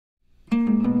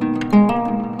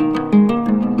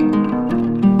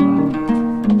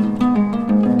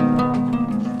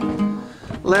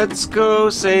Let's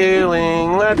go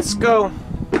sailing, let's go.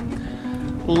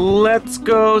 Let's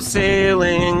go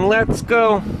sailing, let's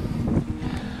go.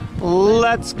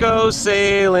 Let's go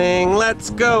sailing,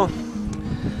 let's go.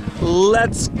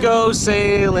 Let's go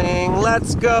sailing,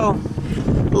 let's go.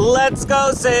 Let's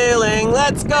go sailing,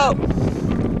 let's go.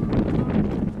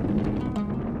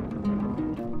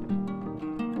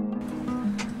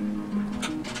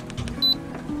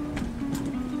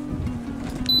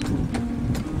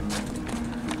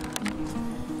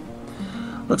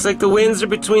 Looks like the winds are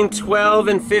between 12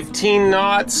 and 15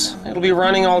 knots. It'll be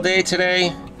running all day today.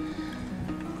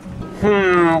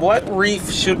 What reef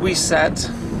should we set?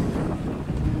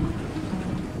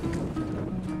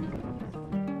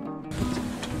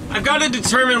 I've got to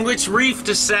determine which reef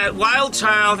to set.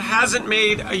 Wildchild hasn't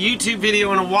made a YouTube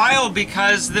video in a while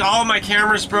because all my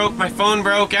cameras broke, my phone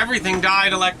broke, everything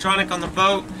died electronic on the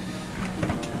boat.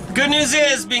 Good news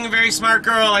is, being a very smart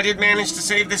girl, I did manage to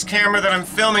save this camera that I'm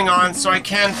filming on, so I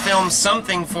can film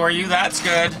something for you. That's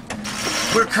good.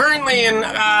 We're currently in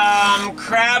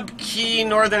Crab Key,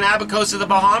 northern Abacos of the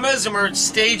Bahamas, and we're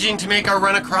staging to make our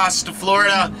run across to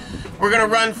Florida. We're going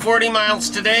to run 40 miles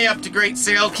today up to Great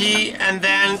Sail Key, and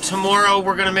then tomorrow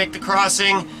we're going to make the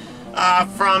crossing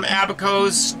from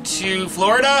Abacos to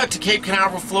Florida, to Cape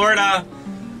Canaveral, Florida.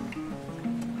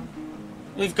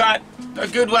 We've got a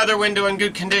good weather window and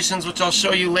good conditions, which I'll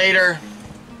show you later.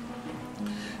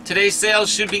 Today's sails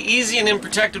should be easy and in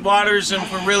protected waters, and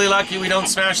if we're really lucky we don't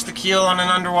smash the keel on an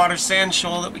underwater sand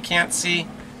shoal that we can't see.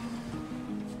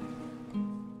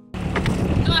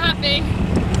 Not happy.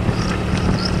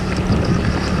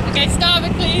 Okay,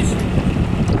 starboard please.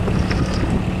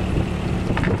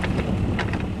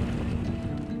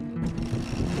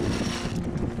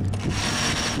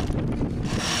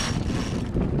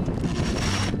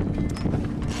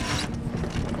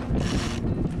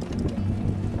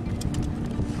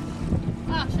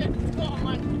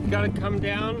 Gotta come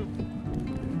down.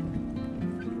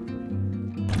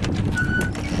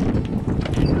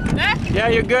 There? Yeah,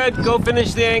 you're good. Go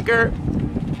finish the anchor.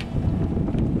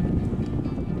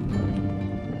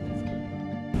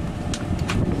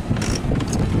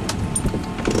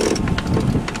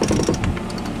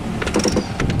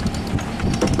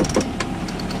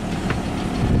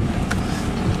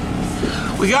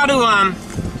 We got to,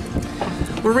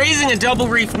 we're raising a double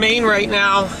reef main right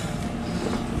now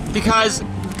because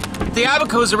the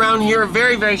Abacos around here are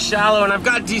very, very shallow, and I've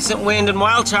got decent wind, and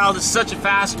Wildchild is such a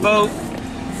fast boat.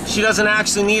 She doesn't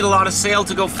actually need a lot of sail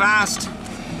to go fast.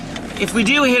 If we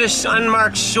do hit a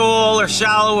unmarked shoal or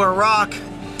shallow or rock,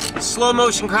 slow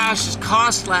motion crashes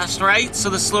cost less, right? So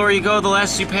the slower you go, the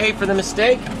less you pay for the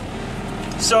mistake.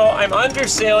 So I'm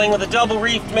undersailing with a double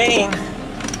reef main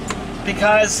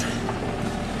because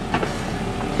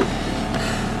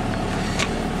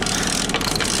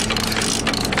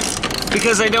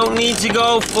I don't need to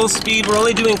go full speed. We're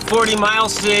only doing 40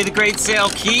 miles today to Great Sail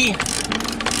Key,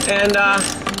 and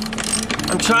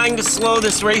I'm trying to slow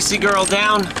this racy girl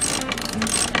down.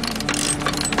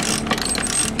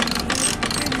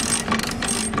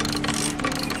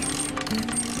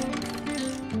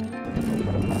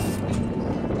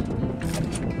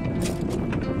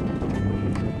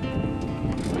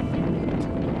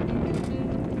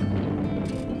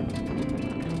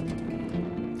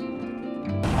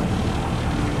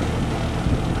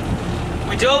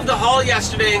 Dove the hull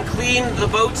yesterday and cleaned the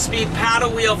boat speed paddle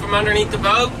wheel from underneath the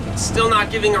boat. Still not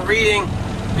giving a reading.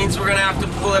 Means we're gonna have to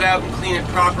pull it out and clean it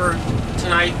proper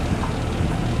tonight.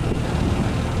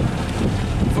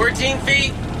 14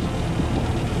 feet.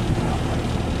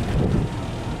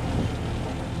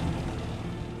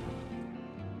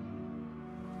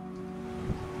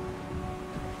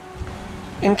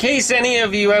 In case any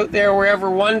of you out there were ever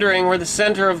wondering where the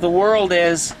center of the world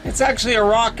is, it's actually a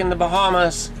rock in the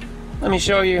Bahamas. Let me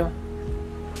show you.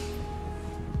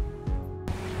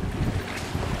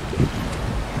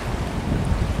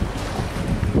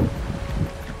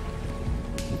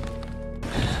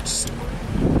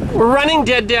 We're running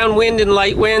dead downwind and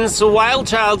light winds, so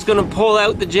Wildchild's gonna pull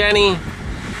out the Jenny.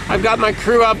 I've got my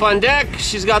crew up on deck.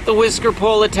 She's got the whisker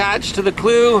pole attached to the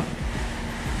clew,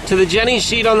 to the Jenny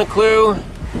sheet on the clew.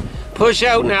 Push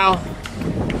out now.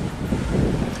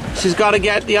 She's got to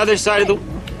get the other side of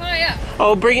the...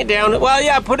 Oh, bring it down. Well,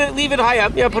 yeah, leave it high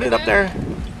up. Yeah, put it up there.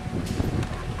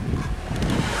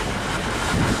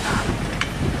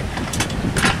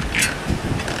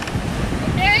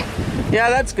 Okay?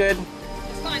 Yeah, that's good.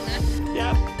 It's fine then.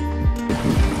 Yeah.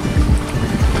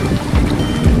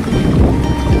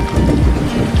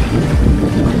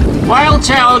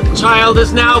 Wildchild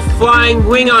is now flying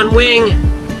wing on wing,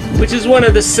 which is one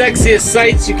of the sexiest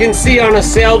sights you can see on a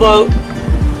sailboat.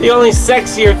 The only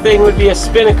sexier thing would be a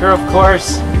spinnaker, of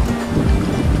course.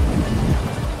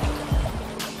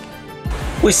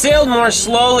 We sailed more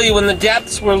slowly when the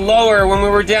depths were lower. When we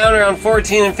were down around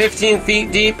 14 and 15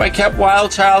 feet deep, I kept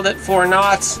Wild Child at 4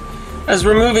 knots. As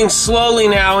we're moving slowly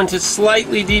now into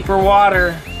slightly deeper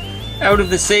water, out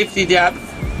of the safety depth,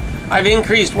 I've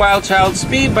increased Wild Child's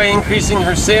speed by increasing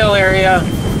her sail area.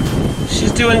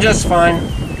 She's doing just fine.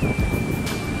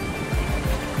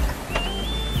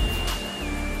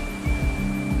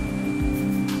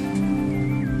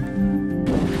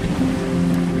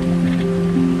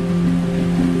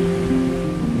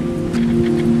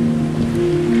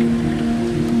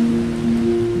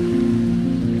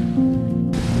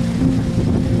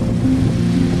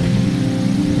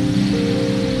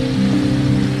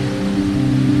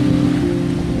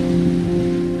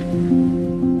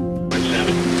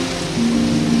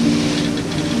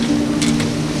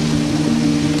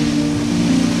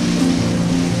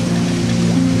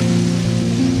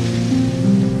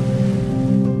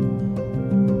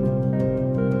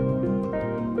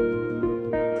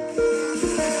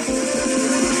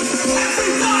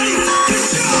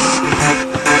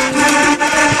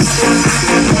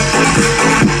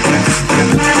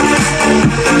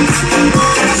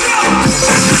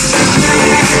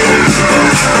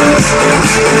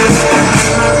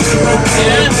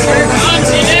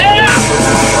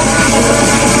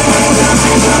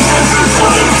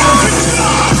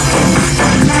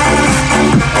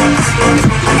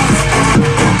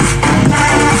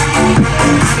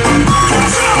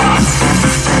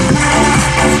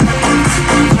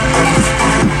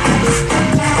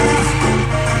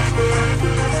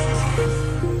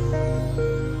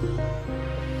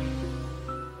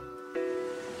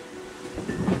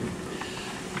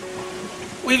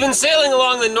 We've been sailing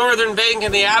along the northern bank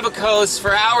of the Abacos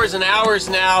for hours and hours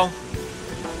now,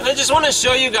 and I just want to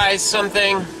show you guys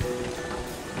something.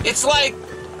 It's like,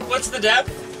 what's the depth?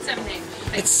 17.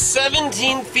 It's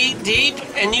 17 feet deep,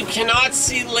 and you cannot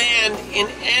see land in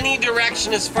any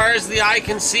direction as far as the eye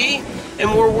can see, and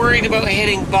we're worried about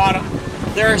hitting bottom.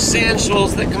 There are sand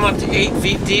shoals that come up to 8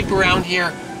 feet deep around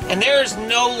here, and there's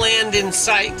no land in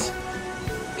sight.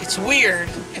 It's weird.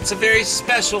 It's a very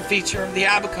special feature of the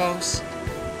Abacos.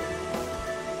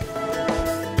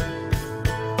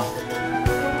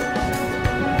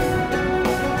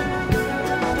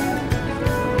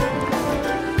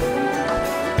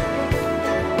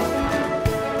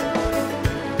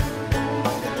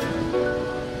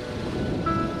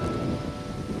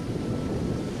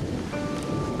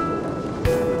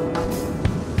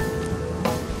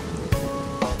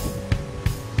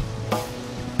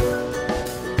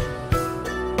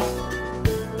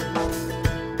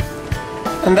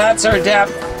 And that's our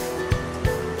depth.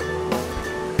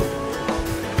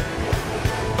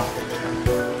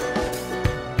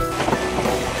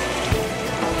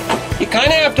 You kind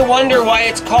of have to wonder why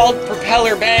it's called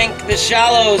Propeller Bank, the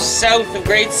shallows south of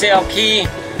Great Sail Key.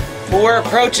 But we're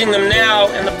approaching them now,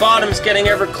 and the bottom's getting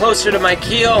ever closer to my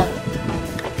keel.